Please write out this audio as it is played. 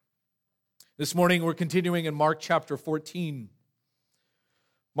This morning we're continuing in Mark chapter 14.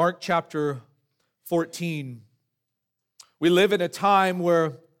 Mark chapter 14. We live in a time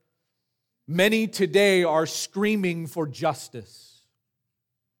where many today are screaming for justice.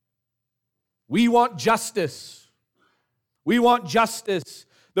 We want justice. We want justice.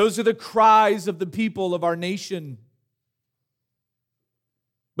 Those are the cries of the people of our nation.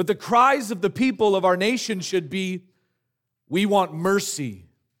 But the cries of the people of our nation should be, we want mercy.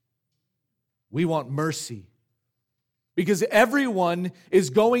 We want mercy. Because everyone is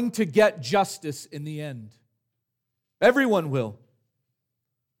going to get justice in the end. Everyone will.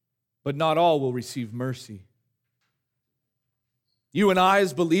 But not all will receive mercy. You and I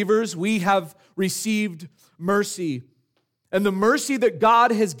as believers, we have received mercy. And the mercy that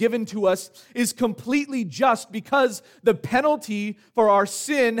God has given to us is completely just because the penalty for our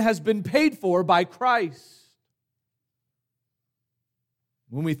sin has been paid for by Christ.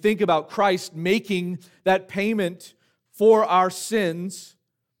 When we think about Christ making that payment for our sins,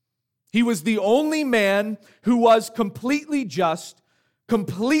 He was the only man who was completely just,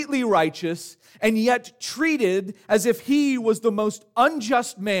 completely righteous, and yet treated as if He was the most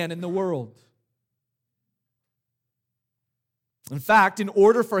unjust man in the world. In fact, in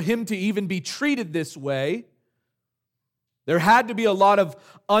order for Him to even be treated this way, there had to be a lot of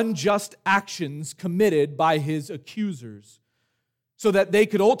unjust actions committed by His accusers, so that they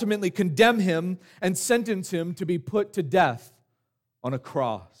could ultimately condemn Him and sentence Him to be put to death on a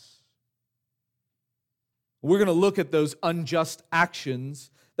cross. We're going to look at those unjust actions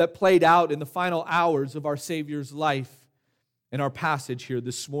that played out in the final hours of our Savior's life in our passage here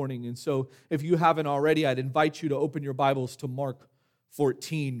this morning. And so, if you haven't already, I'd invite you to open your Bibles to Mark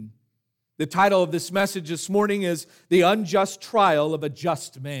 14. The title of this message this morning is The Unjust Trial of a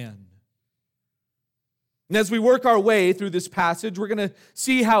Just Man. And as we work our way through this passage, we're going to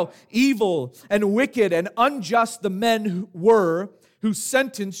see how evil and wicked and unjust the men were who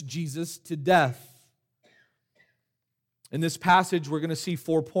sentenced Jesus to death. In this passage, we're going to see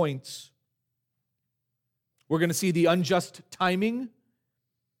 4 points. We're going to see the unjust timing,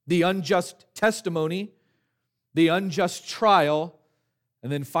 the unjust testimony, the unjust trial, and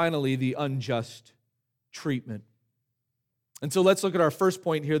then finally, the unjust treatment. And so let's look at our first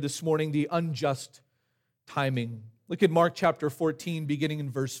point here this morning, the unjust timing. Look at Mark chapter 14, beginning in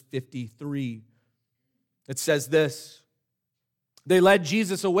verse 53. It says this: They led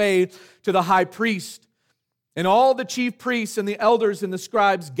Jesus away to the high priest, and all the chief priests and the elders and the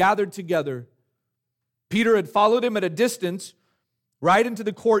scribes gathered together. Peter had followed him at a distance right into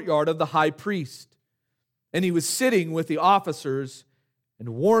the courtyard of the high priest, and he was sitting with the officers and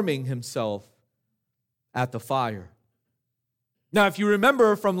warming himself at the fire. Now, if you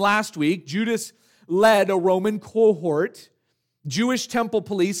remember from last week, Judas led a Roman cohort, Jewish temple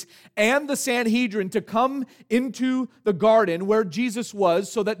police, and the Sanhedrin to come into the garden where Jesus was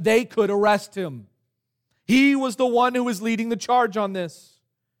so that they could arrest him. He was the one who was leading the charge on this.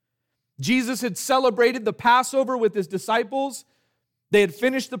 Jesus had celebrated the Passover with his disciples. They had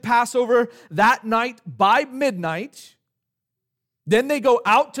finished the Passover that night by midnight. Then they go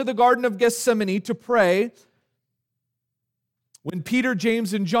out to the Garden of Gethsemane to pray when Peter,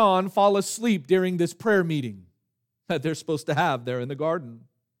 James, and John fall asleep during this prayer meeting that they're supposed to have there in the garden.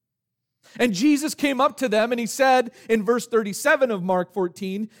 And Jesus came up to them and he said in verse 37 of Mark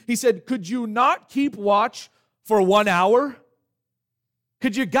 14, he said, "Could you not keep watch for 1 hour?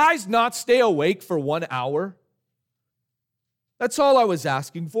 Could you guys not stay awake for 1 hour? That's all I was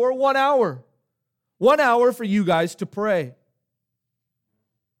asking for, 1 hour. 1 hour for you guys to pray."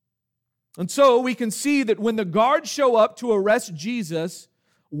 And so we can see that when the guards show up to arrest Jesus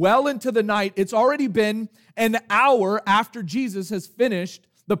well into the night, it's already been an hour after Jesus has finished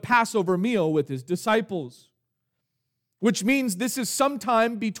the Passover meal with his disciples, which means this is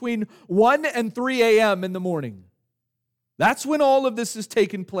sometime between 1 and 3 a.m. in the morning. That's when all of this is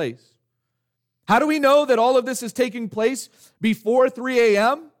taking place. How do we know that all of this is taking place before 3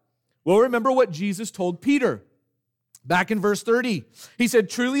 a.m.? Well, remember what Jesus told Peter. Back in verse 30, he said,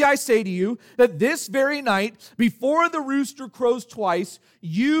 "Truly I say to you that this very night, before the rooster crows twice,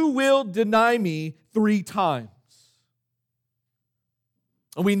 you will deny me 3 times."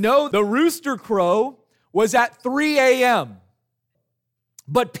 And we know the rooster crow was at 3 a.m.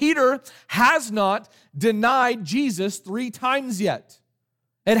 But Peter has not denied Jesus 3 times yet.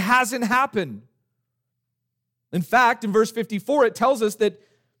 It hasn't happened. In fact, in verse 54, it tells us that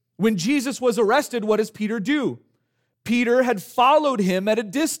when Jesus was arrested, what does Peter do? Peter had followed him at a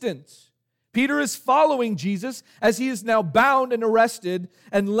distance. Peter is following Jesus as he is now bound and arrested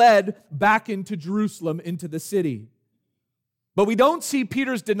and led back into Jerusalem, into the city. But we don't see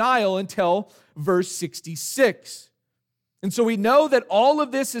Peter's denial until verse 66. And so we know that all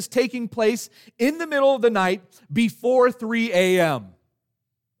of this is taking place in the middle of the night before 3 a.m.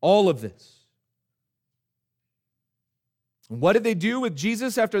 All of this. And what did they do with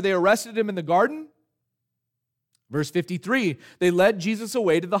Jesus after they arrested him in the garden? Verse 53, they led Jesus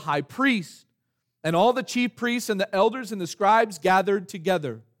away to the high priest, and all the chief priests and the elders and the scribes gathered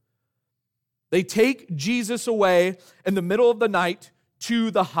together. They take Jesus away in the middle of the night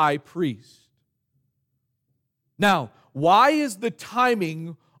to the high priest. Now, why is the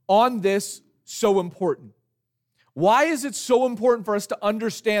timing on this so important? Why is it so important for us to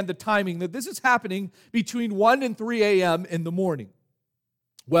understand the timing that this is happening between 1 and 3 a.m. in the morning?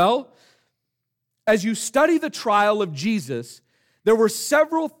 Well, as you study the trial of Jesus, there were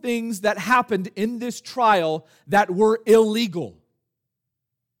several things that happened in this trial that were illegal.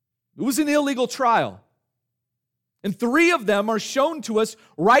 It was an illegal trial. And 3 of them are shown to us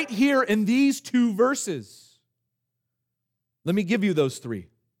right here in these 2 verses. Let me give you those 3.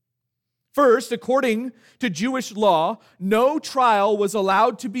 First, according to Jewish law, no trial was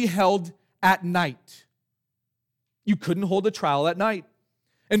allowed to be held at night. You couldn't hold a trial at night.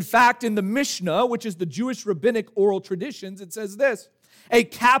 In fact, in the Mishnah, which is the Jewish rabbinic oral traditions, it says this: a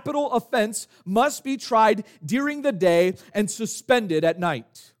capital offense must be tried during the day and suspended at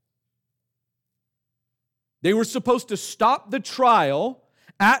night. They were supposed to stop the trial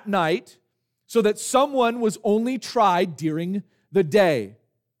at night so that someone was only tried during the day.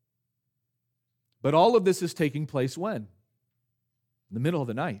 But all of this is taking place when? In the middle of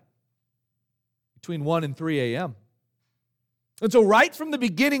the night, between 1 and 3 a.m. And so right from the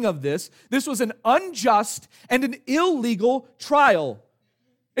beginning of this was an unjust and an illegal trial.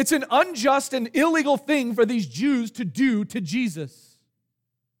 It's an unjust and illegal thing for these Jews to do to Jesus.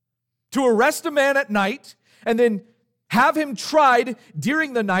 To arrest a man at night and then have him tried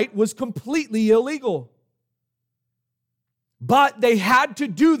during the night was completely illegal. But they had to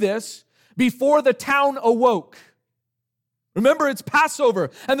do this before the town awoke. Remember, it's Passover,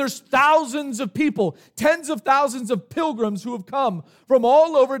 and there's thousands of people, tens of thousands of pilgrims who have come from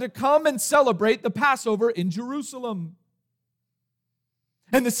all over to come and celebrate the Passover in Jerusalem.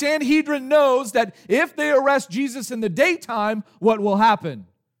 And the Sanhedrin knows that if they arrest Jesus in the daytime, what will happen?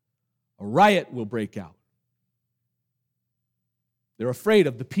 A riot will break out. They're afraid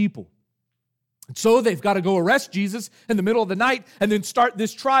of the people. And so they've got to go arrest Jesus in the middle of the night and then start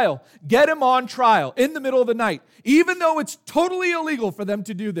this trial. Get him on trial in the middle of the night. Even though it's totally illegal for them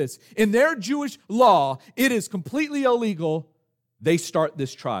to do this, in their Jewish law, it is completely illegal. They start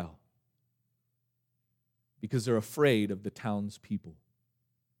this trial because they're afraid of the town's people.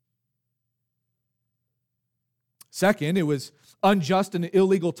 Second, it was unjust and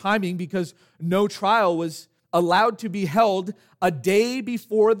illegal timing because no trial was allowed to be held a day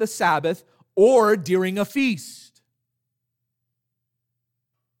before the Sabbath or during a feast.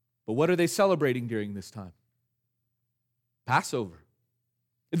 But what are they celebrating during this time? Passover,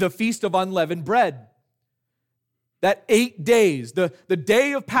 the Feast of Unleavened Bread. That 8 days, the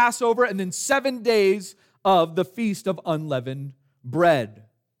day of Passover and then 7 days of the Feast of Unleavened Bread.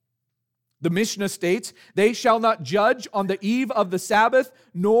 The Mishnah states, they shall not judge on the eve of the Sabbath,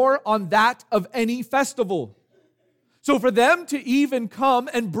 nor on that of any festival. So for them to even come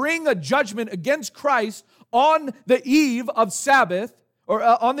and bring a judgment against Christ on the eve of Sabbath, or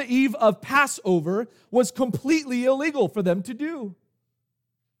on the eve of Passover, was completely illegal for them to do.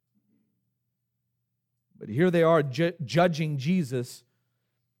 But here they are judging Jesus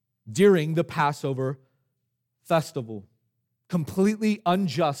during the Passover festival. Completely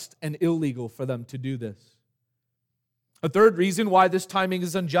unjust and illegal for them to do this. A third reason why this timing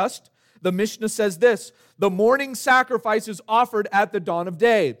is unjust, the Mishnah says this: the morning sacrifice is offered at the dawn of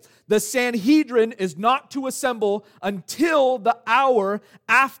day. The Sanhedrin is not to assemble until the hour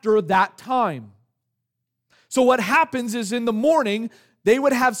after that time. So what happens is in the morning, they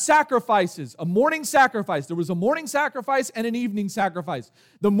would have sacrifices, a morning sacrifice. There was a morning sacrifice and an evening sacrifice.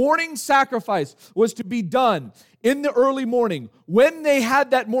 The morning sacrifice was to be done in the early morning. When they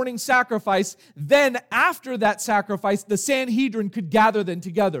had that morning sacrifice, then after that sacrifice, the Sanhedrin could gather them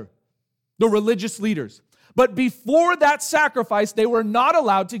together, the religious leaders. But before that sacrifice, they were not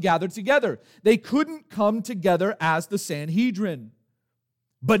allowed to gather together. They couldn't come together as the Sanhedrin.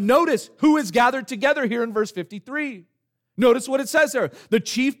 But notice who is gathered together here in verse 53. Notice what it says there. The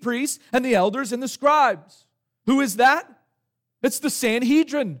chief priests and the elders and the scribes. Who is that? It's the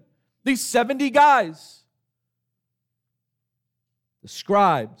Sanhedrin. These 70 guys. The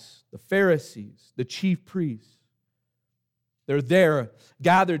scribes, the Pharisees, the chief priests. They're there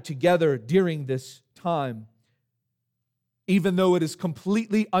gathered together during this time. even though it is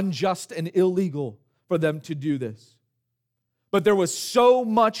completely unjust and illegal for them to do this. But there was so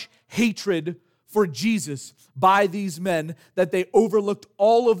much hatred for Jesus by these men that they overlooked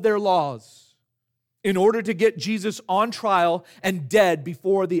all of their laws in order to get Jesus on trial and dead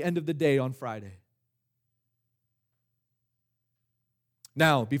before the end of the day on Friday.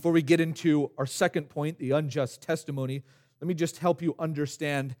 Now, before we get into our second point, the unjust testimony, let me just help you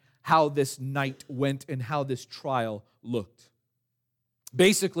understand how this night went and how this trial looked.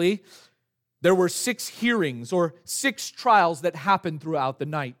 Basically, there were 6 hearings or 6 trials that happened throughout the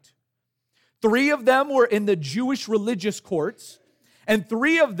night. 3 of them were in the Jewish religious courts, and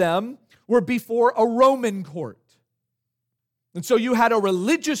 3 of them were before a Roman court. And so you had a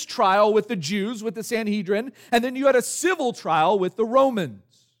religious trial with the Jews, with the Sanhedrin, and then you had a civil trial with the Romans.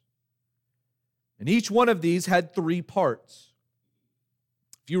 And each one of these had 3 parts.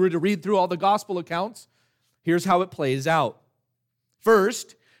 If you were to read through all the gospel accounts, here's how it plays out.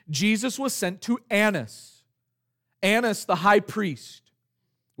 First, Jesus was sent to Annas, the high priest.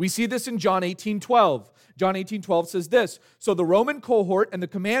 We see this in John 18:12. John 18:12 says this, "So the Roman cohort and the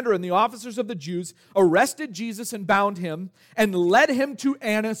commander and the officers of the Jews arrested Jesus and bound him and led him to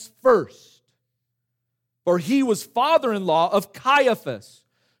Annas first. For he was father-in-law of Caiaphas,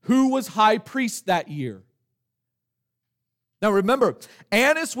 who was high priest that year." Now remember,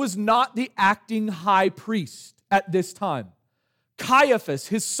 Annas was not the acting high priest at this time. Caiaphas,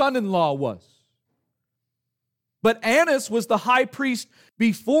 his son-in-law, was. But Annas was the high priest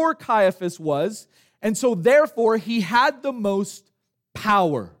before Caiaphas was, and so therefore he had the most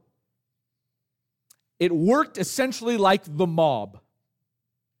power. It worked essentially like the mob.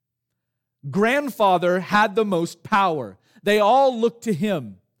 Grandfather had the most power. They all looked to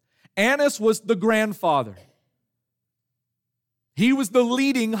him. Annas was the grandfather. He was the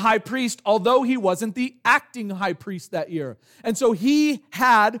leading high priest, although he wasn't the acting high priest that year. And so he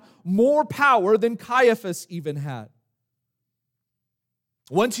had more power than Caiaphas even had.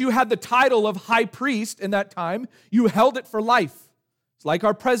 Once you had the title of high priest in that time, you held it for life. It's like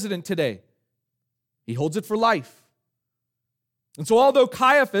our president today. He holds it for life. And so although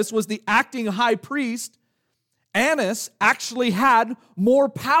Caiaphas was the acting high priest, Annas actually had more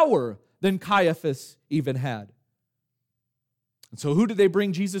power than Caiaphas even had. And so who did they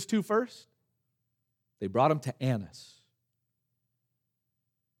bring Jesus to first? They brought him to Annas.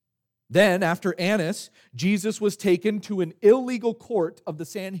 Then, after Annas, Jesus was taken to an illegal court of the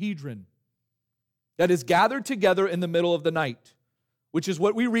Sanhedrin that is gathered together in the middle of the night, which is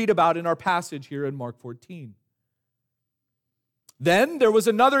what we read about in our passage here in Mark 14. Then there was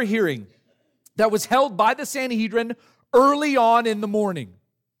another hearing that was held by the Sanhedrin early on in the morning,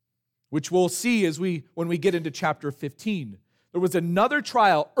 which we'll see when we get into chapter 15. There was another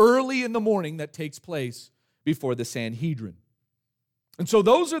trial early in the morning that takes place before the Sanhedrin. And so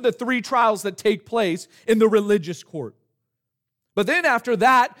those are the 3 trials that take place in the religious court. But then after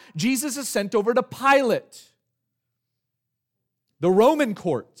that, Jesus is sent over to Pilate, the Roman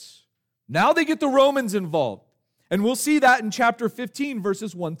courts. Now they get the Romans involved. And we'll see that in chapter 15,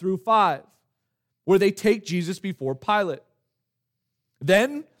 verses 1 through 5, where they take Jesus before Pilate.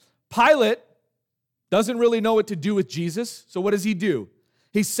 Then Pilate doesn't really know what to do with Jesus, so what does he do?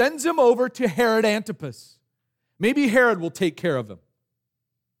 He sends him over to Herod Antipas. Maybe Herod will take care of him.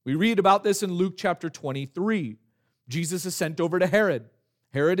 We read about this in Luke chapter 23. Jesus is sent over to Herod.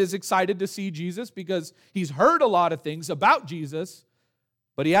 Herod is excited to see Jesus because he's heard a lot of things about Jesus,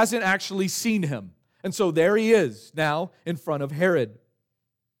 but he hasn't actually seen him. And so there he is now in front of Herod.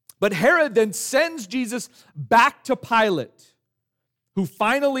 But Herod then sends Jesus back to Pilate, who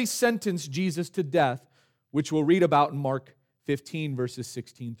finally sentenced Jesus to death, which we'll read about in Mark 15, verses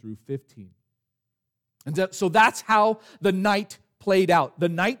 16 through 15. And so that's how the night played out, the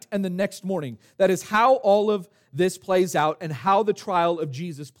night and the next morning. That is how all of this plays out and how the trial of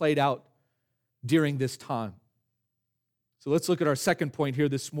Jesus played out during this time. So let's look at our second point here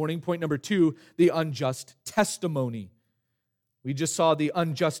this morning. Point number 2, the unjust testimony. We just saw the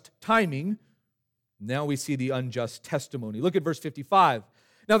unjust timing. Now we see the unjust testimony. Look at verse 55.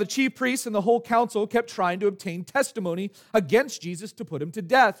 Now the chief priests and the whole council kept trying to obtain testimony against Jesus to put him to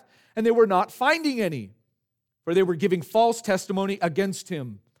death, and they were not finding any, for they were giving false testimony against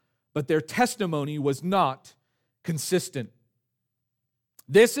him, but their testimony was not consistent.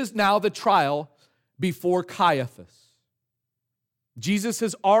 This is now the trial before Caiaphas. Jesus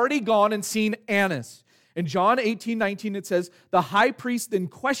has already gone and seen Annas. In John 18:19, it says, the high priest then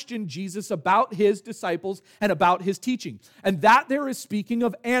questioned Jesus about his disciples and about his teaching. And that there is speaking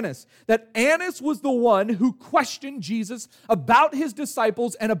of Annas, that Annas was the one who questioned Jesus about his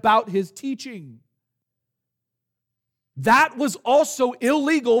disciples and about his teaching. That was also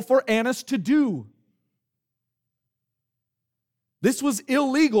illegal for Annas to do. This was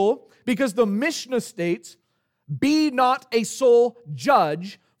illegal because the Mishnah states, "Be not a sole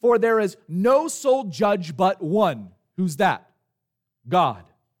judge, for there is no sole judge but one." Who's that? God.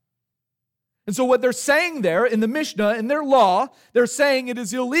 And so what they're saying there in the Mishnah, in their law, they're saying it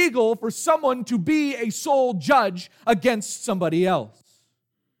is illegal for someone to be a sole judge against somebody else.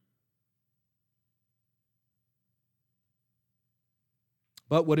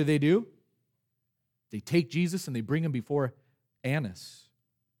 But what do? They take Jesus and they bring him before Annas,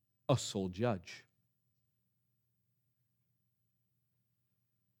 a sole judge.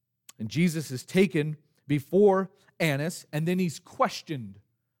 And Jesus is taken before Annas, and then he's questioned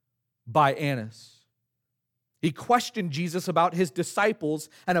by Annas. He questioned Jesus about his disciples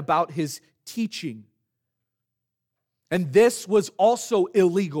and about his teaching. And this was also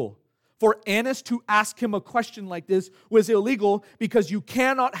illegal. For Annas to ask him a question like this was illegal because you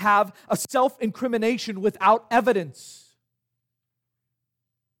cannot have a self-incrimination without evidence.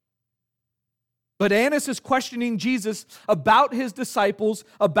 But Annas is questioning Jesus about his disciples,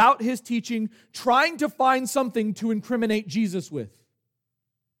 about his teaching, trying to find something to incriminate Jesus with.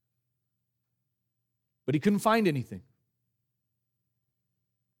 But he couldn't find anything.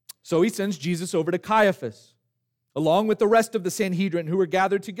 So he sends Jesus over to Caiaphas, along with the rest of the Sanhedrin who were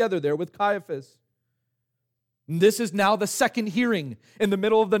gathered together there with Caiaphas. And this is now the second hearing in the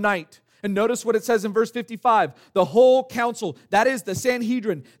middle of the night. And notice what it says in verse 55. The whole council, that is the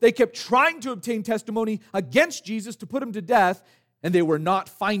Sanhedrin, they kept trying to obtain testimony against Jesus to put him to death, and they were not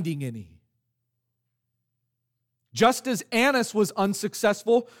finding any. Just as Annas was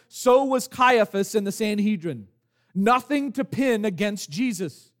unsuccessful, so was Caiaphas and the Sanhedrin. Nothing to pin against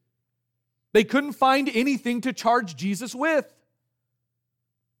Jesus. They couldn't find anything to charge Jesus with.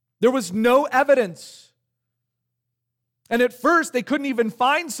 There was no evidence. And at first, they couldn't even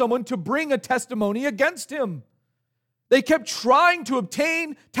find someone to bring a testimony against him. They kept trying to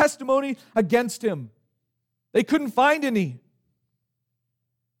obtain testimony against him. They couldn't find any.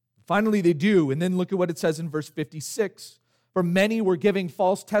 Finally, they do. And then look at what it says in verse 56. For many were giving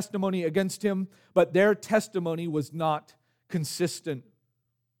false testimony against him, but their testimony was not consistent.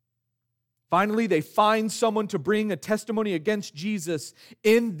 Finally, they find someone to bring a testimony against Jesus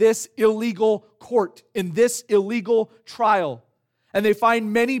in this illegal court, in this illegal trial. And they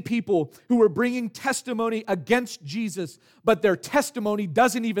find many people who were bringing testimony against Jesus, but their testimony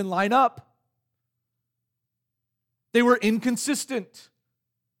doesn't even line up. They were inconsistent.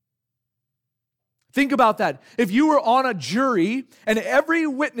 Think about that. If you were on a jury and every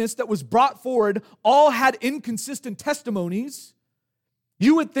witness that was brought forward all had inconsistent testimonies,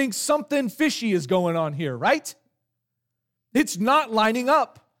 you would think something fishy is going on here, right? It's not lining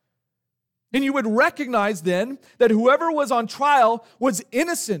up. And you would recognize then that whoever was on trial was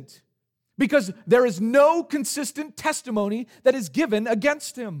innocent because there is no consistent testimony that is given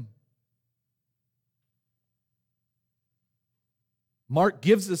against him. Mark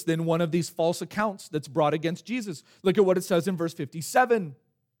gives us then one of these false accounts that's brought against Jesus. Look at what it says in verse 57.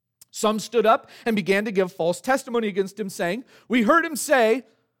 Some stood up and began to give false testimony against him, saying, "We heard him say,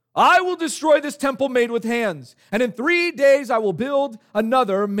 'I will destroy this temple made with hands, and in 3 days I will build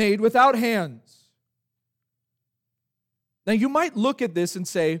another made without hands.'" Now you might look at this and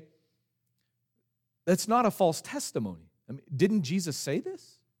say, that's not a false testimony. I mean, didn't Jesus say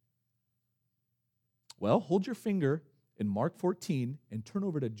this? Well, hold your finger in Mark 14 and turn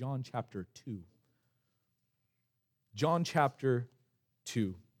over to John chapter 2. John chapter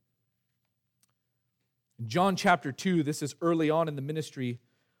 2. In John chapter 2, this is early on in the ministry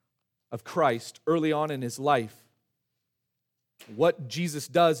of Christ, early on in his life. What Jesus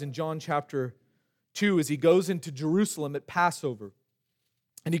does in John chapter 2 is he goes into Jerusalem at Passover.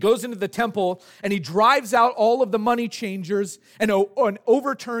 And he goes into the temple and he drives out all of the money changers and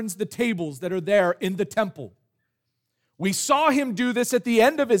overturns the tables that are there in the temple. We saw him do this at the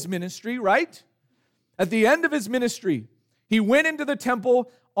end of his ministry, right? At the end of his ministry, he went into the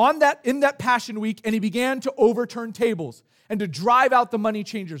temple in that Passion Week, and he began to overturn tables and to drive out the money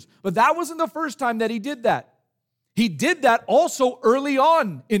changers. But that wasn't the first time that he did that. He did that also early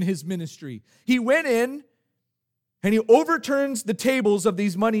on in his ministry. He went in and he overturns the tables of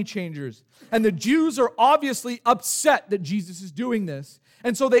these money changers. And the Jews are obviously upset that Jesus is doing this.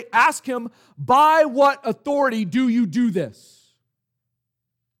 And so they ask him, "By what authority do you do this?"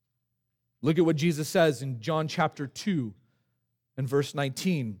 Look at what Jesus says in John chapter 2. In verse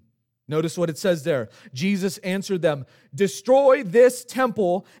 19, notice what it says there. Jesus answered them, "Destroy this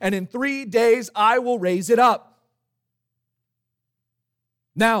temple, and in 3 days I will raise it up."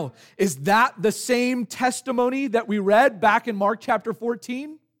 Now, is that the same testimony that we read back in Mark chapter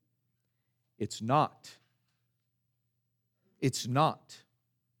 14? It's not. It's not.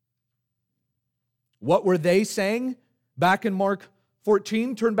 What were they saying back in Mark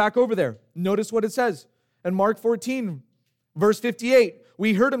 14? Turn back over there. Notice what it says in Mark 14, verse 58.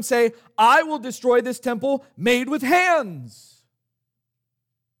 We heard him say, I will destroy this temple made with hands.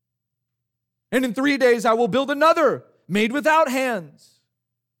 And in 3 days I will build another made without hands.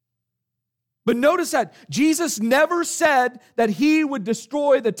 But notice that Jesus never said that he would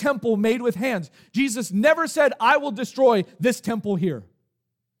destroy the temple made with hands. Jesus never said, I will destroy this temple here.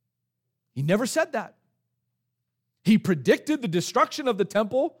 He never said that. He predicted the destruction of the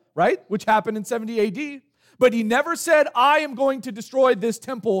temple, right, which happened in 70 AD. But he never said, I am going to destroy this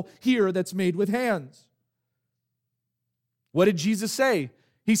temple here that's made with hands. What did Jesus say?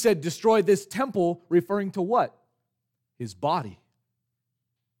 He said, destroy this temple, referring to what? His body.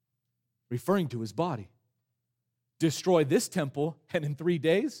 Referring to his body. Destroy this temple, and in 3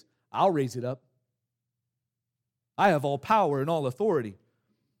 days, I'll raise it up. I have all power and all authority.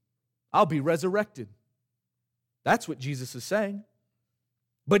 I'll be resurrected. That's what Jesus is saying.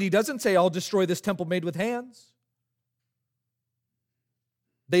 But he doesn't say, I'll destroy this temple made with hands.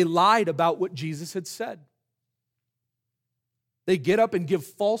 They lied about what Jesus had said. They get up and give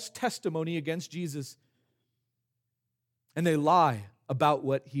false testimony against Jesus. And they lie about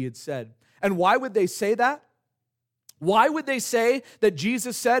what he had said. And why would they say that? Why would they say that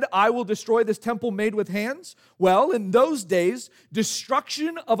Jesus said, I will destroy this temple made with hands? Well, in those days,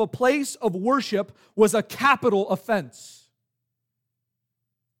 destruction of a place of worship was a capital offense.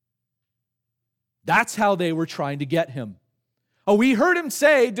 That's how they were trying to get him. Oh, we heard him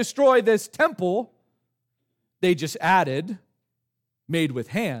say, destroy this temple. They just added, made with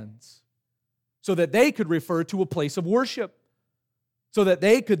hands, so that they could refer to a place of worship, so that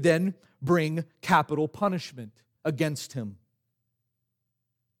they could then bring capital punishment against him.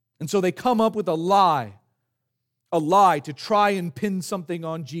 And so they come up with a lie to try and pin something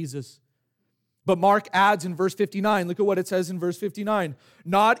on Jesus. But Mark adds in verse 59, look at what it says in verse 59.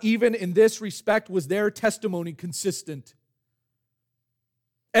 Not even in this respect was their testimony consistent.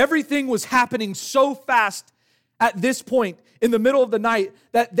 Everything was happening so fast at this point in the middle of the night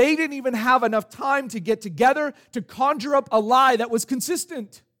that they didn't even have enough time to get together to conjure up a lie that was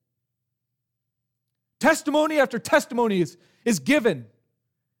consistent. Testimony after testimony is given.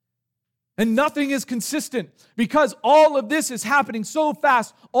 And nothing is consistent because all of this is happening so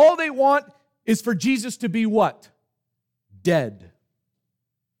fast. All they want is for Jesus to be what? Dead.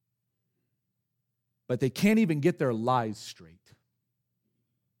 But they can't even get their lies straight.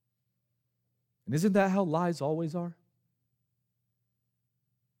 And isn't that how lies always are?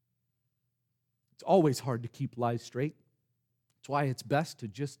 It's always hard to keep lies straight. That's why it's best to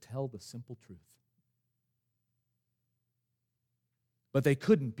just tell the simple truth. But they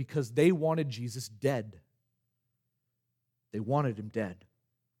couldn't because they wanted Jesus dead. They wanted him dead.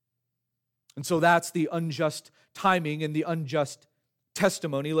 And so that's the unjust timing and the unjust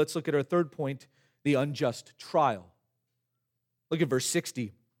testimony. Let's look at our third point, the unjust trial. Look at verse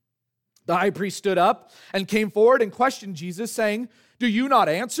 60. The high priest stood up and came forward and questioned Jesus, saying, do you not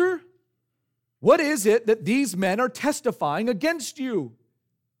answer? What is it that these men are testifying against you?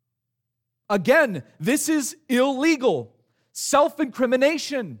 Again, this is illegal.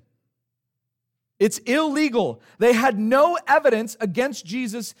 Self-incrimination. It's illegal. They had no evidence against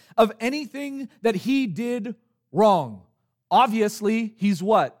Jesus of anything that he did wrong. Obviously, he's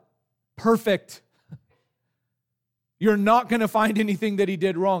what? Perfect. You're not going to find anything that he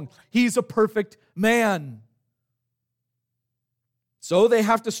did wrong. He's a perfect man. So they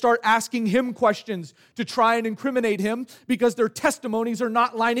have to start asking him questions to try and incriminate him because their testimonies are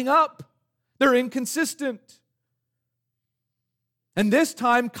not lining up. They're inconsistent. And this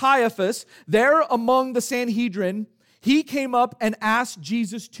time, Caiaphas, there among the Sanhedrin, he came up and asked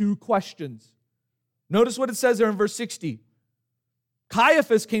Jesus 2 questions. Notice what it says there in verse 60.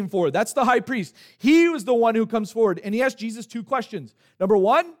 Caiaphas came forward. That's the high priest. He was the one who comes forward, and he asked Jesus 2 questions. Number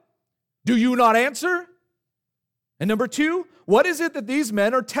 1, do you not answer? And number 2, what is it that these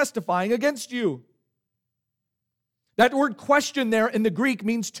men are testifying against you? That word question there in the Greek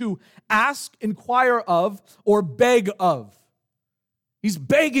means to ask, inquire of, or beg of. He's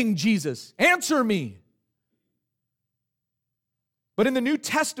begging Jesus, answer me. But in the New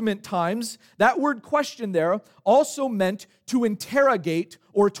Testament times, that word question there also meant to interrogate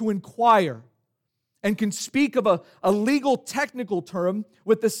or to inquire, and can speak of a legal technical term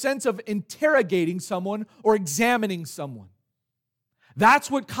with the sense of interrogating someone or examining someone.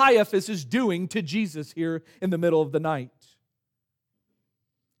 That's what Caiaphas is doing to Jesus here in the middle of the night.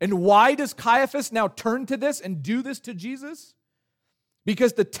 And why does Caiaphas now turn to this and do this to Jesus?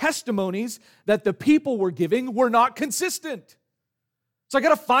 Because the testimonies that the people were giving were not consistent. So I got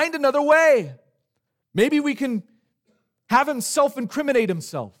to find another way. Maybe we can have him self-incriminate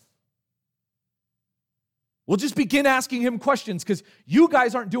himself. We'll just begin asking him questions because you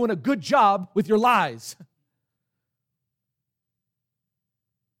guys aren't doing a good job with your lies.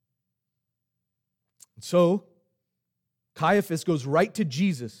 So Caiaphas goes right to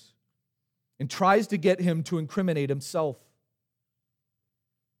Jesus and tries to get him to incriminate himself.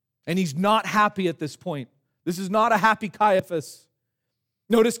 And he's not happy at this point. This is not a happy Caiaphas.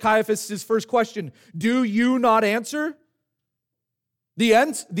 Notice Caiaphas' first question, do you not answer? The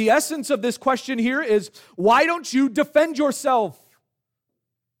essence of this question here is, why don't you defend yourself?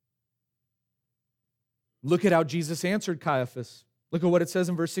 Look at how Jesus answered Caiaphas. Look at what it says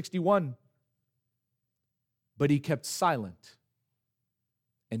in verse 61. But he kept silent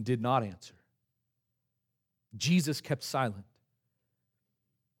and did not answer. Jesus kept silent.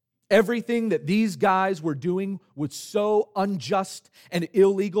 Everything that these guys were doing was so unjust and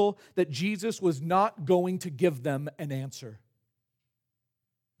illegal that Jesus was not going to give them an answer.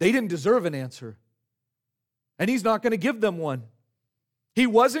 They didn't deserve an answer. And he's not going to give them one. He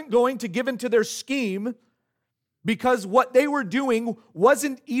wasn't going to give into their scheme because what they were doing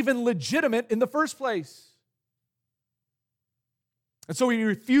wasn't even legitimate in the first place. And so he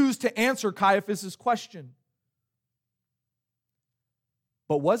refused to answer Caiaphas' question.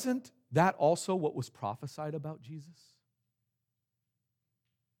 But wasn't that also what was prophesied about Jesus?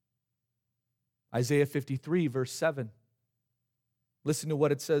 Isaiah 53, verse 7. Listen to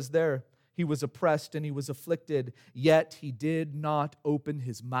what it says there. He was oppressed and he was afflicted, yet he did not open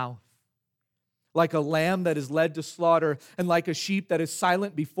his mouth. Like a lamb that is led to slaughter, and like a sheep that is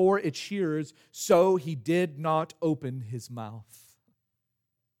silent before its shearers, so he did not open his mouth.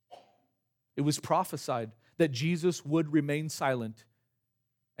 It was prophesied that Jesus would remain silent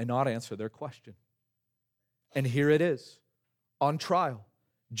and not answer their question. And here it is, on trial,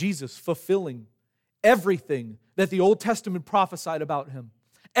 Jesus fulfilling everything that the Old Testament prophesied about him.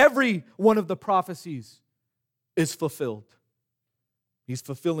 Every one of the prophecies is fulfilled. He's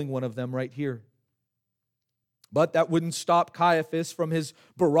fulfilling one of them right here. But that wouldn't stop Caiaphas from his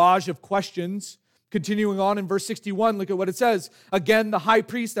barrage of questions. Continuing on in verse 61, look at what it says. Again, the high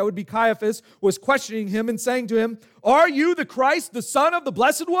priest, that would be Caiaphas, was questioning him and saying to him, "Are you the Christ, the Son of the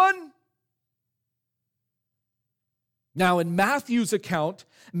Blessed One?" Now, in Matthew's account,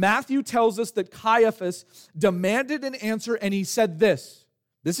 Matthew tells us that Caiaphas demanded an answer and he said this.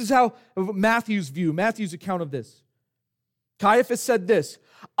 This is how Matthew's account of this. Caiaphas said this,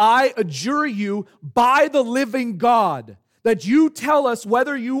 "I adjure you by the living God that you tell us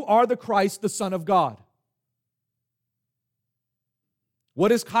whether you are the Christ, the Son of God." What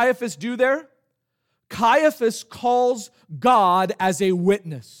does Caiaphas do there? Caiaphas calls God as a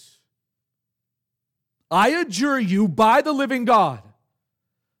witness. I adjure you by the living God.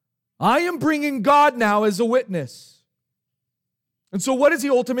 I am bringing God now as a witness. And so what does he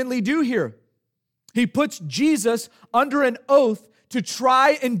ultimately do here? He puts Jesus under an oath to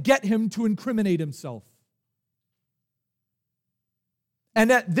try and get him to incriminate himself. And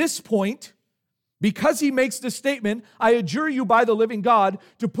at this point, because he makes the statement, I adjure you by the living God,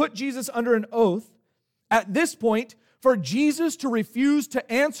 to put Jesus under an oath, at this point, for Jesus to refuse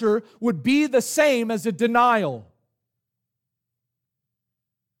to answer would be the same as a denial.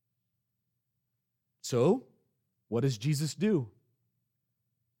 So, what does Jesus do?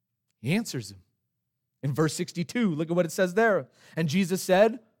 He answers him. In verse 62, look at what it says there. And Jesus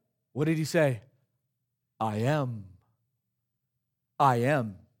said, what did he say? I am. I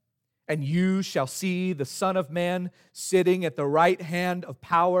am. And you shall see the Son of Man sitting at the right hand of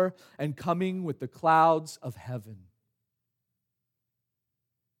power and coming with the clouds of heaven.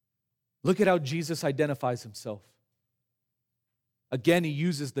 Look at how Jesus identifies himself. Again, he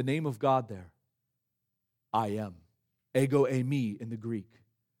uses the name of God there. I am. Ego eimi in the Greek.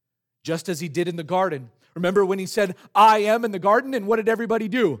 Just as he did in the garden. Remember when he said, I am in the garden, and what did everybody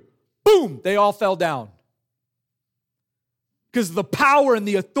do? Boom, they all fell down. Because the power and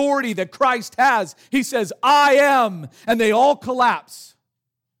the authority that Christ has, he says, I am, and they all collapse.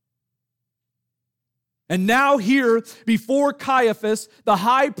 And now here, before Caiaphas, the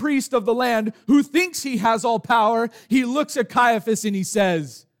high priest of the land, who thinks he has all power, he looks at Caiaphas and he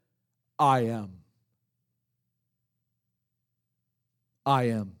says, I am. I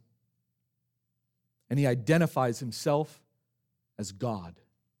am. And he identifies himself as God.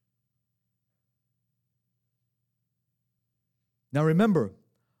 Now remember,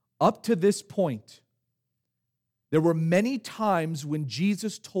 up to this point, There were many times when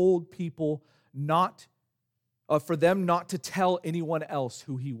Jesus told people for them not to tell anyone else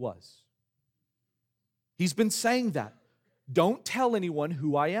who he was. He's been saying that. Don't tell anyone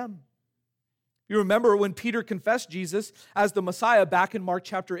who I am. You remember when Peter confessed Jesus as the Messiah back in Mark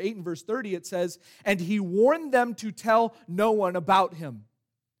chapter 8 and verse 30, it says, and he warned them to tell no one about him.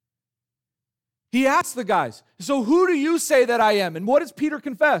 He asked the guys, so who do you say that I am? And what does Peter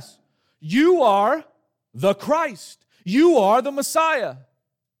confess? You are the Christ. You are the Messiah.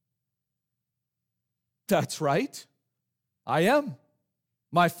 That's right. I am.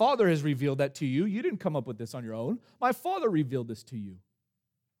 My Father has revealed that to you. You didn't come up with this on your own. My Father revealed this to you.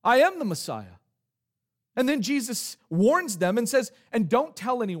 I am the Messiah. And then Jesus warns them and says, and don't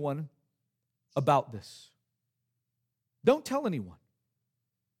tell anyone about this. Don't tell anyone.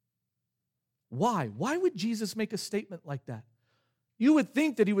 Why? Why would Jesus make a statement like that? You would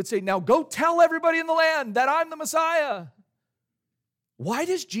think that he would say, now go tell everybody in the land that I'm the Messiah. Why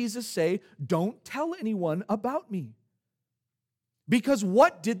does Jesus say, don't tell anyone about me? Because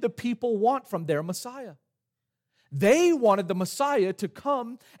what did the people want from their Messiah? They wanted the Messiah to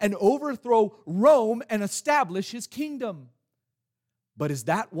come and overthrow Rome and establish his kingdom. But is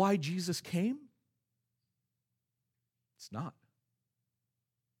that why Jesus came? It's not.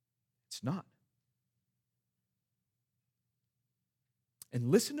 It's not. And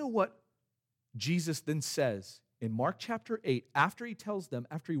listen to what Jesus then says in Mark chapter 8, after he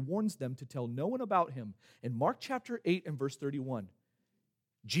warns them to tell no one about him. In Mark chapter 8 and verse 31,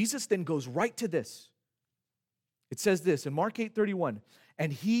 Jesus then goes right to this. It says this in Mark 8:31,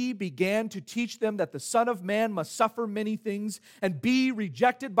 and he began to teach them that the Son of Man must suffer many things and be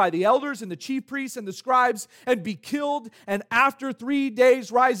rejected by the elders and the chief priests and the scribes and be killed and after 3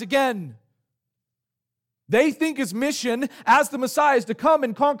 days rise again. They think his mission as the Messiah is to come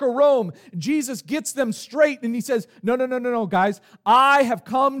and conquer Rome. Jesus gets them straight and he says, no, guys. I have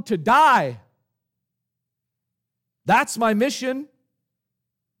come to die. That's my mission.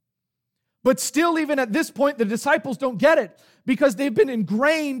 But still, even at this point, the disciples don't get it because they've been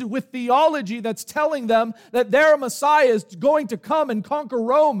ingrained with theology that's telling them that their Messiah is going to come and conquer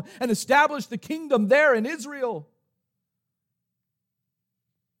Rome and establish the kingdom there in Israel.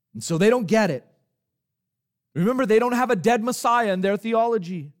 And so they don't get it. Remember, they don't have a dead Messiah in their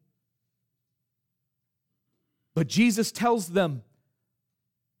theology. But Jesus tells them,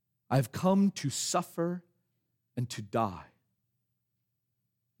 I've come to suffer and to die.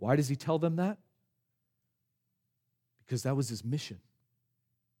 Why does he tell them that? Because that was his mission.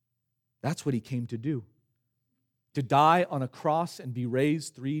 That's what he came to do. To die on a cross and be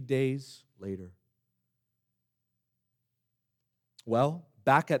raised 3 days later. Well,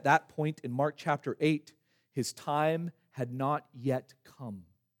 back at that point in Mark chapter 8, his time had not yet come.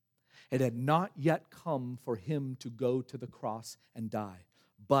 It had not yet come for him to go to the cross and die.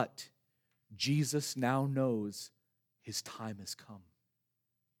 But Jesus now knows his time has come.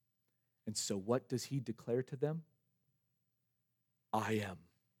 And so what does he declare to them? I am.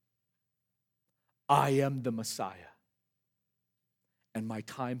 I am the Messiah. And my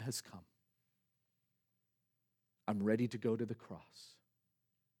time has come. I'm ready to go to the cross.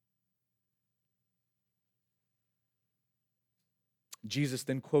 Jesus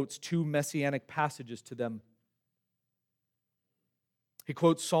then quotes two messianic passages to them. He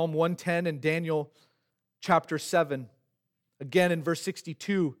quotes Psalm 110 and Daniel chapter 7. Again in verse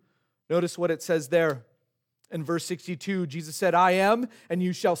 62, notice what it says there. In verse 62, Jesus said, I am, and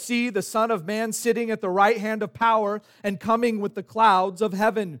you shall see the Son of Man sitting at the right hand of power and coming with the clouds of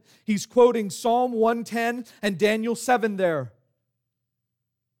heaven. He's quoting Psalm 110 and Daniel 7 there.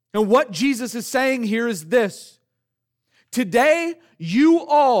 And what Jesus is saying here is this. Today, you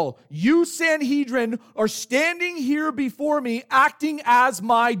Sanhedrin, are standing here before me acting as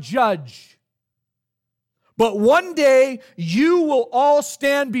my judge. But one day, you will all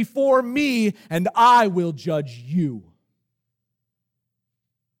stand before me, and I will judge you.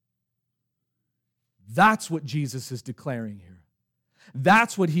 That's what Jesus is declaring here.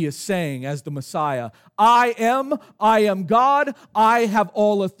 That's what he is saying as the Messiah. I am God. I have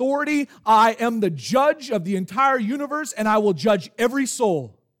all authority. I am the judge of the entire universe, and I will judge every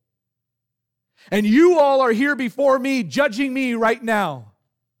soul. And you all are here before me, judging me right now.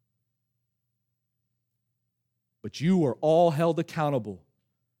 But you are all held accountable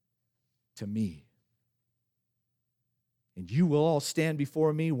to me. And you will all stand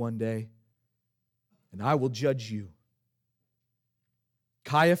before me one day, and I will judge you.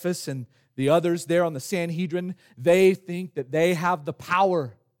 Caiaphas and the others there on the Sanhedrin, they think that they have the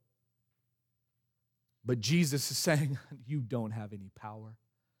power. But Jesus is saying, you don't have any power.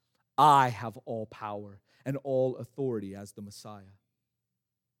 I have all power, and all authority as the Messiah.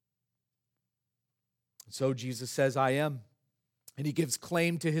 So Jesus says, I am. And he gives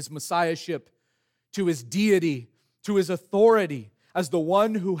claim to his messiahship, to his deity, to his authority as the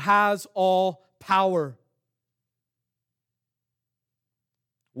one who has all power.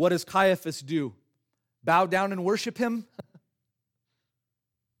 What does Caiaphas do? Bow down and worship him?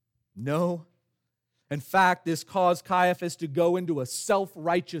 No. In fact, this caused Caiaphas to go into a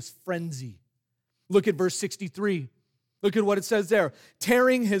self-righteous frenzy. Look at verse 63. Look at what it says there.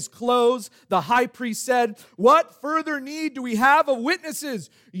 Tearing his clothes, the high priest said, "What further need do we have of witnesses?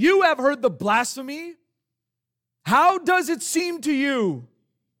 You have heard the blasphemy. How does it seem to you?"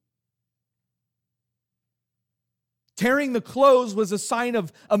 Tearing the clothes was a sign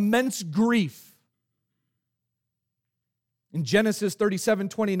of immense grief. In Genesis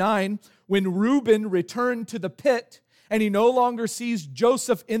 37:29, when Reuben returned to the pit and he no longer sees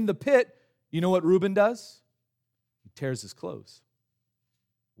Joseph in the pit, you know what Reuben does? He tears his clothes.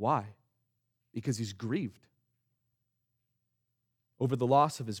 Why? Because he's grieved over the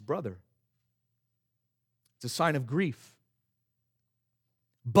loss of his brother. It's a sign of grief.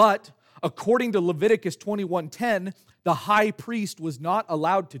 But according to Leviticus 21:10, the high priest was not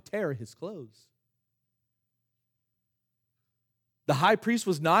allowed to tear his clothes. The high priest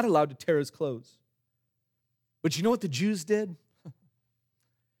was not allowed to tear his clothes. But you know what the Jews did?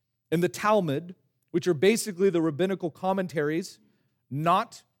 In the Talmud, which are basically the rabbinical commentaries,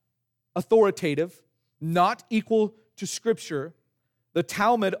 not authoritative, not equal to Scripture, the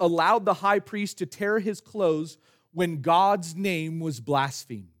Talmud allowed the high priest to tear his clothes when God's name was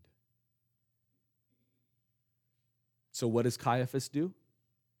blasphemed. So what does Caiaphas do?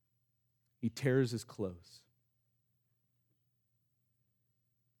 He tears his clothes.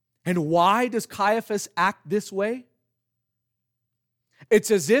 And why does Caiaphas act this way? It's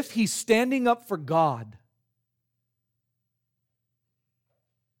as if he's standing up for God,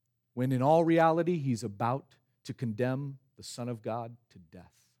 when in all reality, he's about to condemn the Son of God to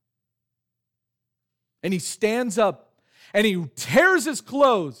death. And he stands up and he tears his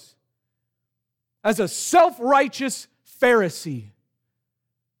clothes as a self-righteous Pharisee,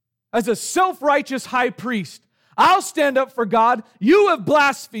 as a self-righteous high priest. I'll stand up for God. You have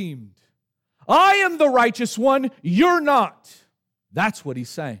blasphemed. I am the righteous one. You're not. That's what he's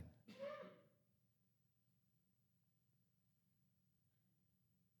saying.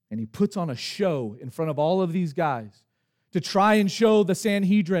 And he puts on a show in front of all of these guys to try and show the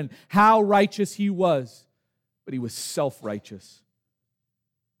Sanhedrin how righteous he was. But he was self-righteous.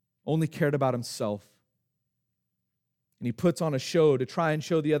 Only cared about himself. And he puts on a show to try and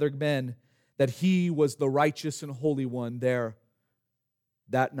show the other men that he was the righteous and holy one there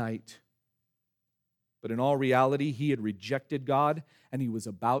that night. But in all reality, he had rejected God and he was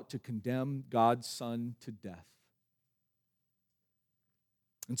about to condemn God's Son to death.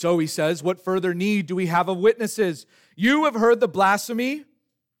 And so he says, what further need do we have of witnesses? You have heard the blasphemy.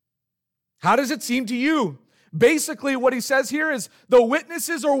 How does it seem to you? Basically, what he says here is the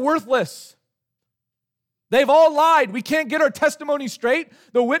witnesses are worthless. They've all lied. We can't get our testimony straight.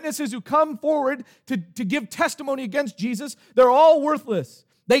 The witnesses who come forward to give testimony against Jesus, they're all worthless.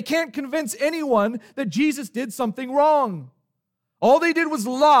 They can't convince anyone that Jesus did something wrong. All they did was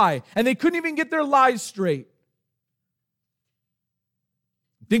lie, and they couldn't even get their lies straight.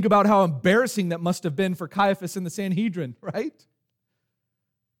 Think about how embarrassing that must have been for Caiaphas and the Sanhedrin, right?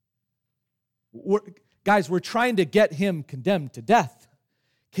 Guys, we're trying to get him condemned to death.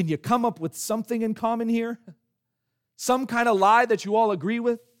 Can you come up with something in common here? Some kind of lie that you all agree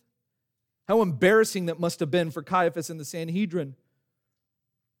with? How embarrassing that must have been for Caiaphas and the Sanhedrin.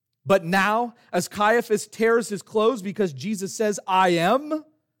 But now, as Caiaphas tears his clothes because Jesus says, I am,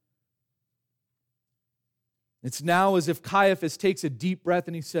 it's now as if Caiaphas takes a deep breath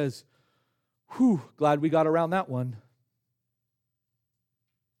and he says, whew, glad we got around that one.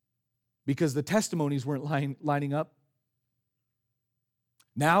 Because the testimonies weren't lining up.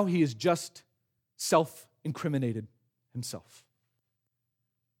 Now he is just self-incriminated himself.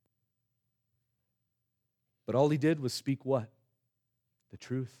 But all he did was speak what? The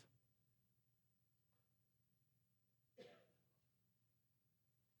truth.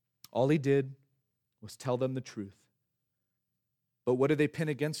 All he did was tell them the truth. But what did they pin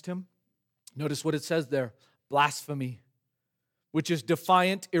against him? Notice what it says there. Blasphemy, which is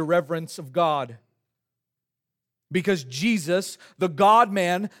defiant irreverence of God. Because Jesus, the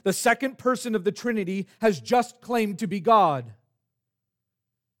God-man, the second person of the Trinity, has just claimed to be God.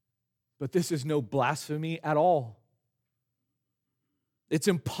 But this is no blasphemy at all. It's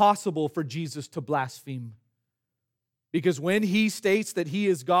impossible for Jesus to blaspheme. Because when he states that he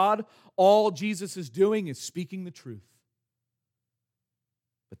is God, all Jesus is doing is speaking the truth.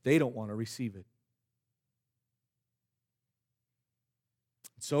 But they don't want to receive it.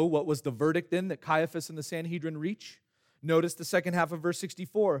 So what was the verdict then that Caiaphas and the Sanhedrin reach? Notice the second half of verse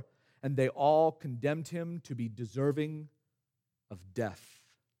 64. And they all condemned him to be deserving of death.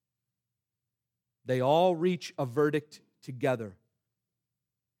 They all reach a verdict together,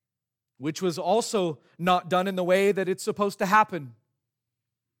 which was also not done in the way that it's supposed to happen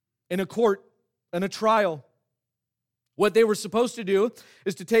in a court, in a trial. What they were supposed to do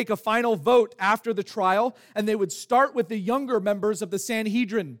is to take a final vote after the trial, and they would start with the younger members of the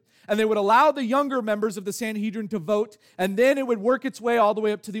Sanhedrin, and they would allow the younger members of the Sanhedrin to vote, and then it would work its way all the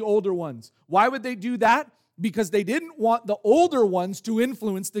way up to the older ones. Why would they do that? Because they didn't want the older ones to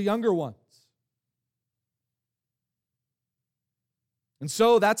influence the younger ones. And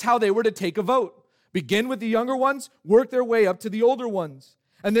so that's how they were to take a vote. Begin with the younger ones, work their way up to the older ones.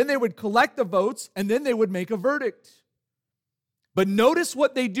 And then they would collect the votes, and then they would make a verdict. But notice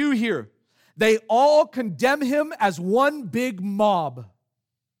what they do here. They all condemn him as one big mob.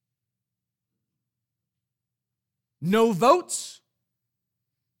 No votes,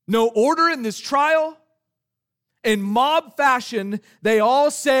 no order in this trial. In mob fashion, they all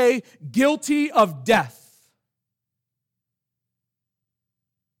say guilty of death.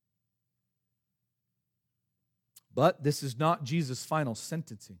 But this is not Jesus' final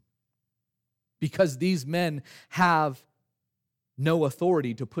sentencing, because these men have no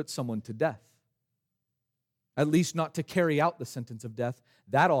authority to put someone to death, at least not to carry out the sentence of death.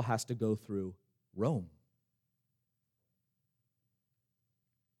 That all has to go through Rome.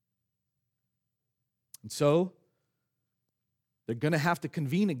 And so they're going to have to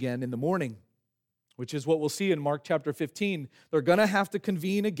convene again in the morning, which is what we'll see in Mark chapter 15. They're going to have to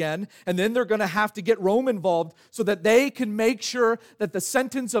convene again, and then they're going to have to get Rome involved so that they can make sure that the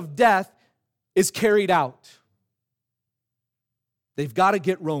sentence of death is carried out. They've got to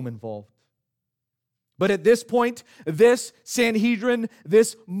get Rome involved. But at this point, this Sanhedrin,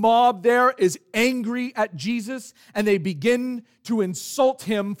 this mob there is angry at Jesus, and they begin to insult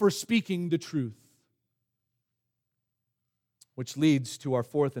him for speaking the truth. Which leads to our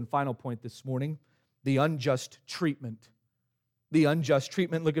fourth and final point this morning, the unjust treatment. The unjust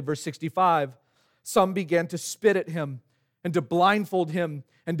treatment. Look at verse 65. Some began to spit at him and to blindfold him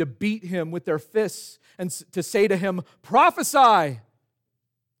and to beat him with their fists and to say to him, "Prophesy!"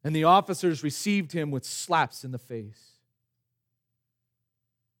 And the officers received him with slaps in the face.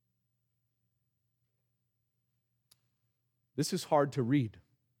 This is hard to read.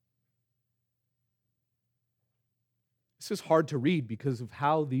 This is hard to read because of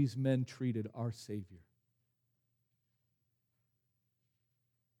how these men treated our Savior.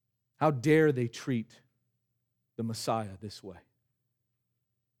 How dare they treat the Messiah this way?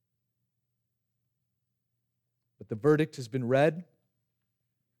 But the verdict has been read, and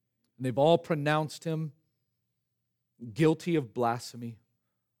they've all pronounced him guilty of blasphemy,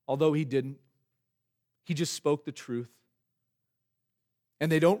 although he didn't. He just spoke the truth.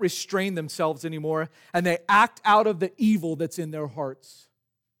 And they don't restrain themselves anymore, and they act out of the evil that's in their hearts.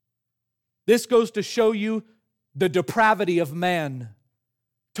 This goes to show you the depravity of man.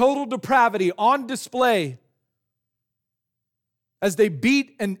 Total depravity on display as they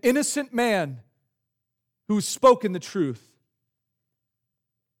beat an innocent man who's spoken the truth.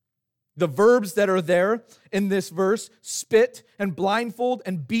 The verbs that are there in this verse, spit and blindfold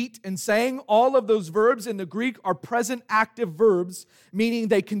and beat and saying, all of those verbs in the Greek are present active verbs, meaning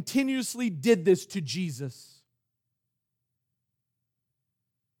they continuously did this to Jesus.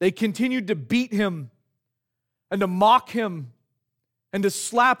 They continued to beat him and to mock him and to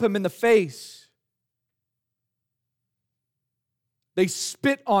slap him in the face. They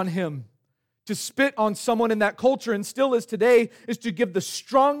spit on him. To spit on someone in that culture, and still is today, is to give the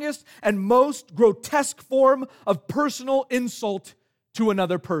strongest and most grotesque form of personal insult to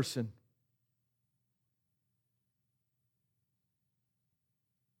another person.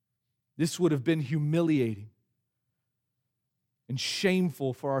 This would have been humiliating and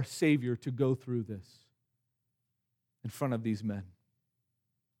shameful for our Savior to go through this in front of these men.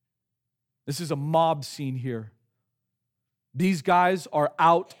 This is a mob scene here. These guys are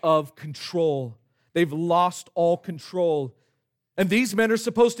out of control. They've lost all control. And these men are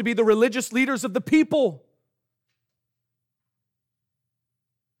supposed to be the religious leaders of the people.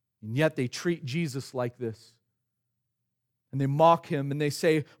 And yet they treat Jesus like this. And they mock him and they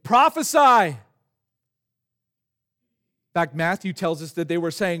say, "Prophesy!" In fact, Matthew tells us that they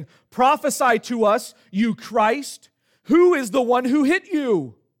were saying, "Prophesy to us, you Christ. Who is the one who hit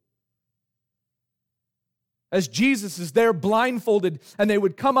you?" as Jesus is there blindfolded, and they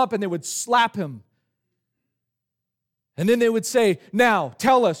would come up and they would slap him. And then they would say, now,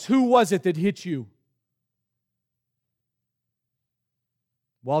 tell us, who was it that hit you?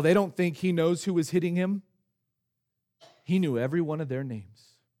 While they don't think he knows who was hitting him, he knew every one of their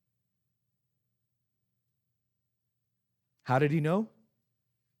names. How did he know?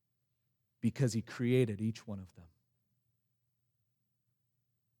 Because he created each one of them.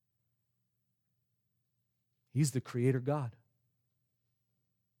 He's the Creator God.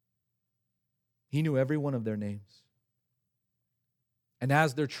 He knew every one of their names. And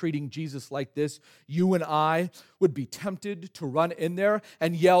as they're treating Jesus like this, you and I would be tempted to run in there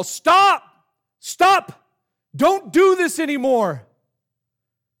and yell, "Stop! Stop! Don't do this anymore!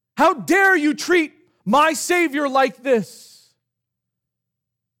 How dare you treat my Savior like this?"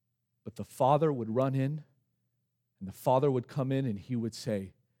 But the Father would run in, and the Father would come in and he would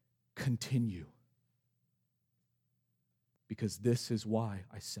say, "Continue. Because this is why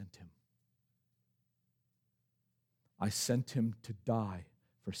I sent him. I sent him to die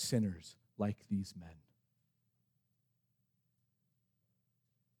for sinners like these men."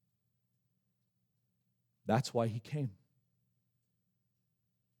 That's why he came.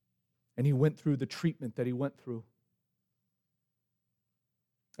 And he went through the treatment that he went through.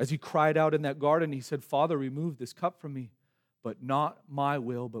 As he cried out in that garden, he said, "Father, remove this cup from me, but not my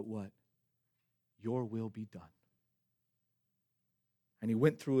will, but what? Your will be done." And he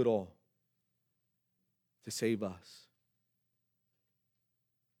went through it all to save us.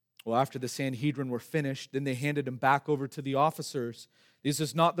 Well, after the Sanhedrin were finished, then they handed him back over to the officers. This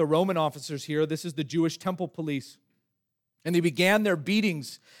is not the Roman officers here. This is the Jewish temple police. And they began their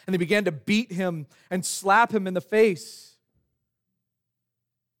beatings, and they began to beat him and slap him in the face.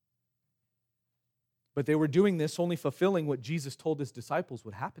 But they were doing this only fulfilling what Jesus told his disciples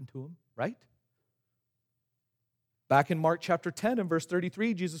would happen to him, right? Back in Mark chapter 10 and verse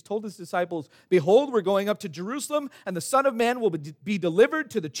 33, Jesus told his disciples, "Behold, we're going up to Jerusalem, and the Son of Man will be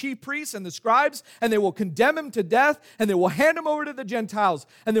delivered to the chief priests and the scribes, and they will condemn him to death, and they will hand him over to the Gentiles,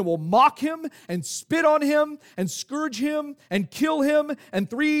 and they will mock him and spit on him and scourge him and kill him, and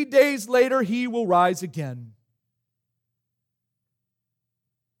 3 days later he will rise again."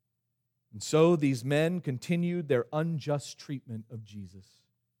 And so these men continued their unjust treatment of Jesus.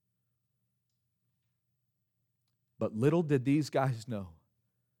 But little did these guys know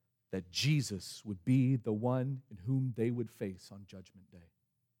that Jesus would be the one in whom they would face on Judgment Day.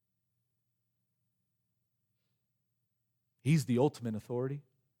 He's the ultimate authority.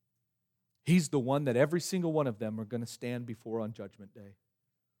 He's the one that every single one of them are going to stand before on Judgment Day.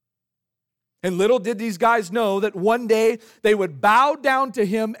 And little did these guys know that one day they would bow down to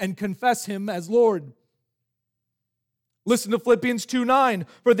him and confess him as Lord. Listen to Philippians 2:9.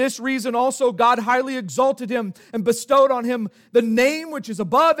 "For this reason also God highly exalted him and bestowed on him the name which is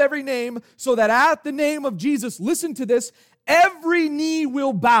above every name, so that at the name of Jesus," listen to this, "every knee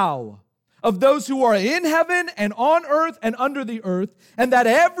will bow of those who are in heaven and on earth and under the earth, and that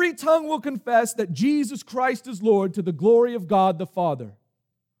every tongue will confess that Jesus Christ is Lord, to the glory of God the Father."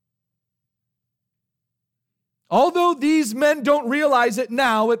 Although these men don't realize it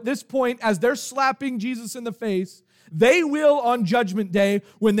now at this point as they're slapping Jesus in the face, they will on Judgment Day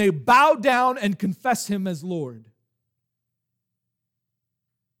when they bow down and confess him as Lord.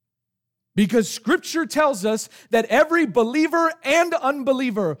 Because Scripture tells us that every believer and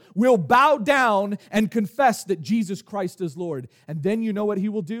unbeliever will bow down and confess that Jesus Christ is Lord. And then you know what he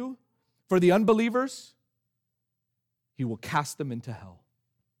will do? For the unbelievers, he will cast them into hell.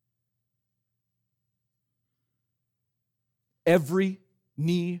 Every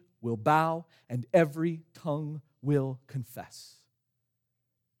knee will bow and every tongue will confess,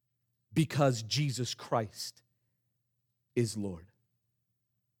 because Jesus Christ is Lord.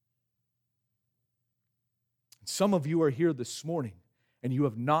 Some of you are here this morning and you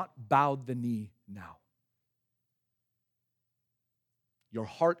have not bowed the knee now. Your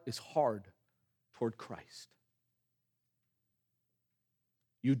heart is hard toward Christ.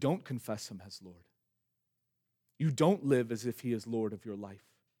 You don't confess him as Lord. You don't live as if he is Lord of your life.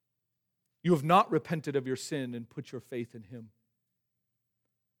 You have not repented of your sin and put your faith in him.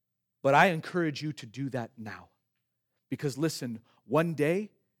 But I encourage you to do that now. Because listen, one day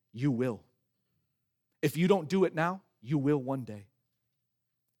you will. If you don't do it now, you will one day.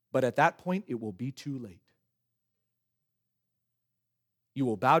 But at that point, it will be too late. You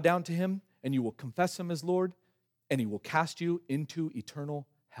will bow down to him and you will confess him as Lord, and he will cast you into eternal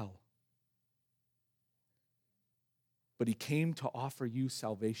hell. But he came to offer you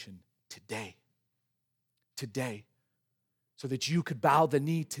salvation today, so that you could bow the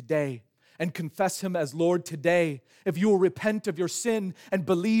knee today and confess Him as Lord today, if you will repent of your sin and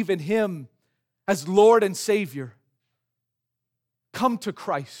believe in Him as Lord and Savior, come to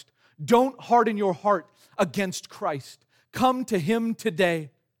Christ. Don't harden your heart against Christ. Come to Him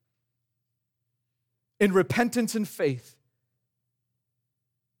today in repentance and faith.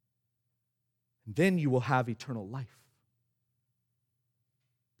 And then you will have eternal life.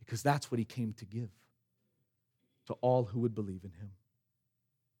 Because that's what He came to give to all who would believe in Him.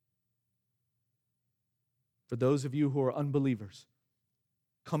 For those of you who are unbelievers,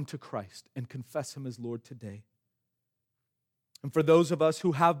 come to Christ and confess Him as Lord today. And for those of us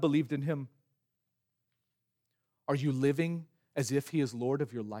who have believed in Him, are you living as if He is Lord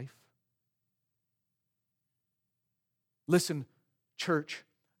of your life? Listen, church,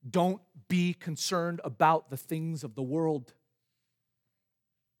 don't be concerned about the things of the world.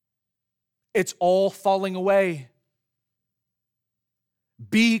 It's all falling away.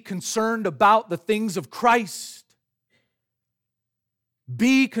 Be concerned about the things of Christ.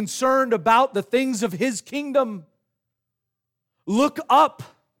 Be concerned about the things of His kingdom. Look up.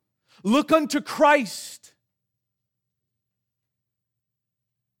 Look unto Christ.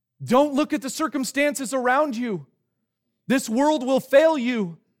 Don't look at the circumstances around you. This world will fail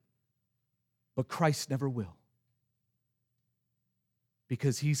you, but Christ never will.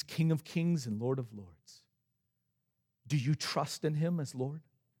 Because He's King of kings and Lord of lords. Do you trust in Him as Lord?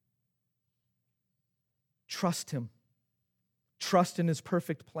 Trust Him. Trust in His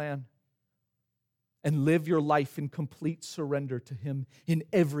perfect plan. And live your life in complete surrender to Him in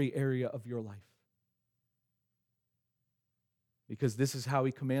every area of your life. Because this is how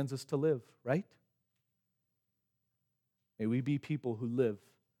He commands us to live, right? May we be people who live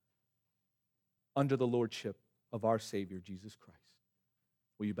under the lordship of our Savior, Jesus Christ.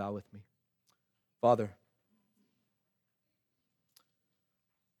 Will you bow with me? Father,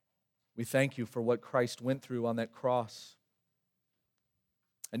 we thank You for what Christ went through on that cross.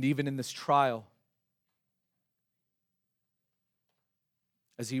 And even in this trial,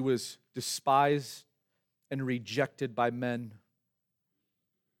 as He was despised and rejected by men,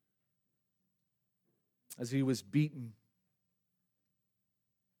 as He was beaten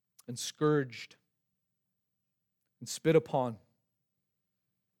and scourged and spit upon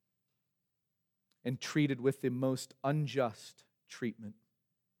and treated with the most unjust treatment.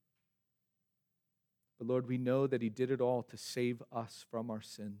 But Lord, we know that He did it all to save us from our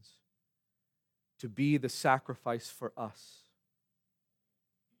sins, to be the sacrifice for us.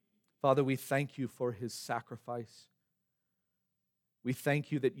 Father, we thank You for His sacrifice. We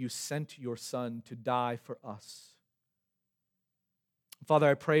thank You that You sent Your Son to die for us. Father,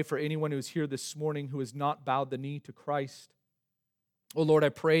 I pray for anyone who's here this morning who has not bowed the knee to Christ. Oh Lord, I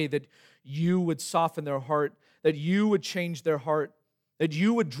pray that You would soften their heart, that You would change their heart, that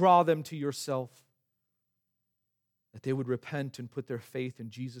You would draw them to Yourself, that they would repent and put their faith in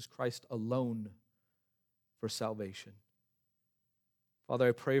Jesus Christ alone for salvation. Father,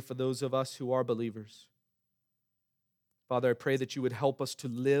 I pray for those of us who are believers. Father, I pray that You would help us to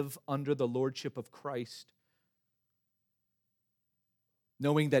live under the lordship of Christ,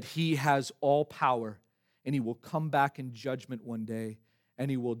 knowing that He has all power and He will come back in judgment one day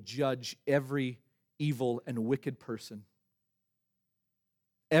and He will judge every evil and wicked person.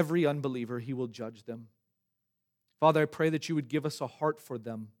 Every unbeliever, He will judge them. Father, I pray that You would give us a heart for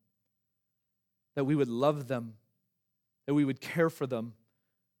them, that we would love them, that we would care for them,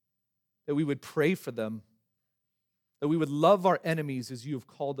 that we would pray for them, that we would love our enemies as You have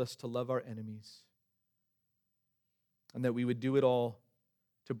called us to love our enemies, and that we would do it all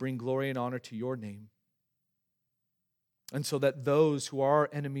to bring glory and honor to Your name. And so that those who are our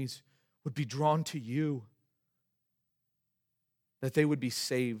enemies would be drawn to You, that they would be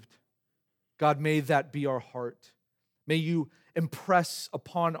saved. God, may that be our heart. May You impress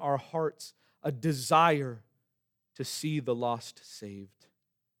upon our hearts a desire to see the lost saved.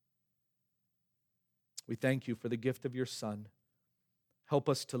 We thank You for the gift of Your Son. Help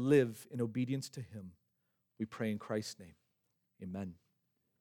us to live in obedience to Him. We pray in Christ's name. Amen.